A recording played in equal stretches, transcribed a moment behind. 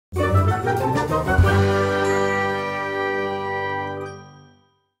Hello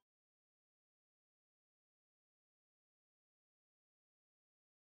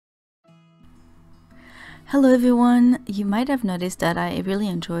everyone, you might have noticed that I really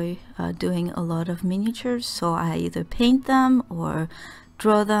enjoy doing a lot of miniatures, so I either paint them or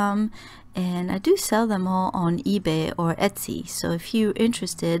draw them, and I do sell them all on eBay or Etsy. So if you're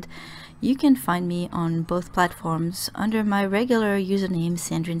interested, you can find me on both platforms under my regular username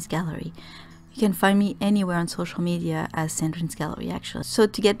Sandrine's Gallery. You can find me anywhere on social media as Sandrine's Gallery actually. So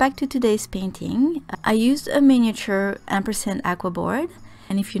to get back to today's painting, I used a miniature Ampersand Aquabord,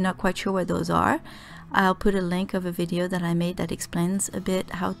 and if you're not quite sure what those are, I'll put a link of a video that I made that explains a bit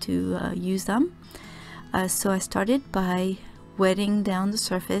how to use them. So I started by wetting down the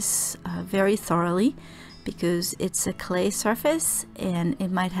surface very thoroughly, because it's a clay surface and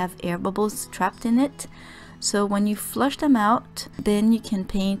it might have air bubbles trapped in it. So when you flush them out, then you can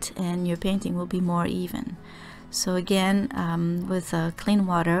paint and your painting will be more even. So again, with clean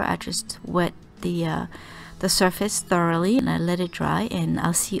water, I just wet the surface thoroughly and I let it dry, and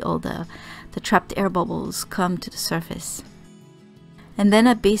I'll see all the trapped air bubbles come to the surface. And then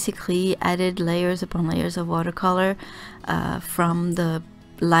I basically added layers upon layers of watercolor from the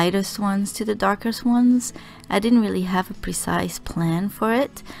lightest ones to the darkest ones. I didn't really have a precise plan for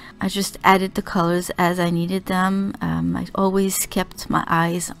it. I just added the colors as I needed them. I always kept my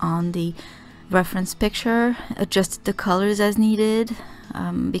eyes on the reference picture, adjusted the colors as needed,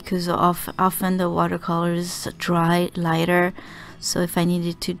 because often the watercolors dry lighter. So if I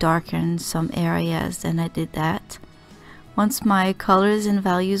needed to darken some areas, then I did that. Once my colors and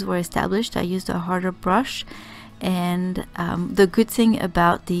values were established, I used a harder brush. And the good thing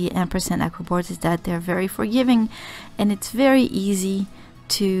about the Ampersand Aquabords is that they're very forgiving, and it's very easy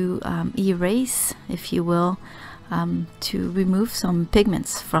to erase, if you will, to remove some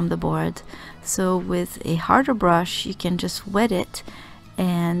pigments from the board. So with a harder brush, you can just wet it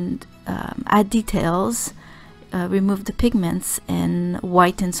and add details, remove the pigments and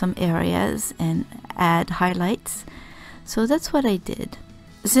whiten some areas and add highlights. So that's what I did.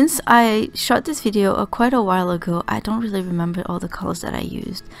 Since I shot this video quite a while ago, I don't really remember all the colors that I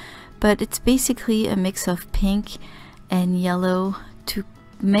used, but it's basically a mix of pink and yellow to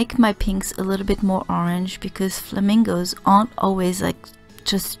make my pinks a little bit more orange, because flamingos aren't always like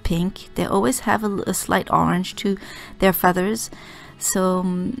just pink. They always have a slight orange to their feathers. So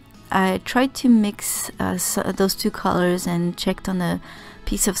I tried to mix those two colors and checked on a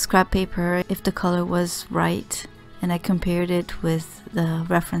piece of scrap paper if the color was right, and I compared it with the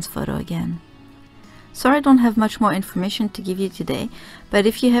reference photo again. Sorry I don't have much more information to give you today, but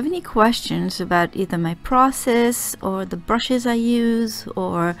if you have any questions about either my process or the brushes I use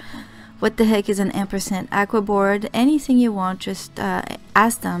or what the heck is an Ampersand Aquabord, anything you want, just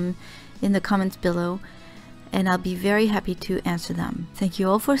ask them in the comments below, and I'll be very happy to answer them. Thank you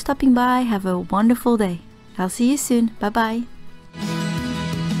all for stopping by. Have a wonderful day. I'll see you soon. Bye bye.